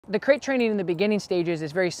The crate training in the beginning stages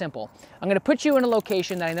is very simple. I'm going to put you in a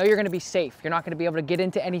location that I know you're going to be safe. You're not going to be able to get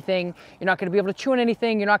into anything. You're not going to be able to chew on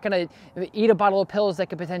anything. You're not going to eat a bottle of pills that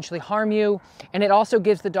could potentially harm you. And it also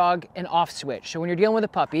gives the dog an off switch. So when you're dealing with a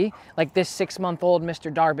puppy, like this 6-month-old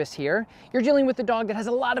Mr. Darbus here, you're dealing with a dog that has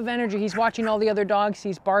a lot of energy. He's watching all the other dogs.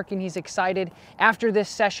 He's barking. He's excited. After this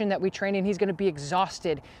session that we train in, he's going to be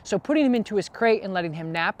exhausted. So putting him into his crate and letting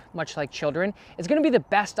him nap, much like children, is going to be the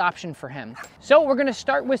best option for him. So we're going to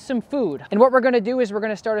start with some food. And what we're going to do is we're going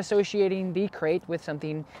to start associating the crate with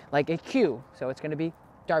something like a cue. So it's going to be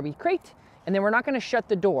Darby crate. And then we're not going to shut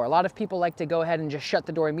the door. A lot of people like to go ahead and just shut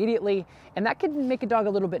the door immediately, and that could make a dog a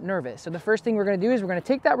little bit nervous. So the first thing we're going to do is we're going to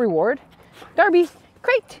take that reward. Darby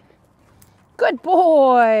crate. Good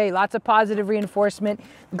boy. Lots of positive reinforcement.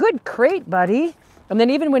 Good crate, buddy. And then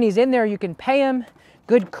even when he's in there, you can pay him.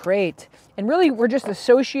 Good crate. And really, we're just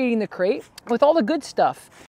associating the crate with all the good stuff.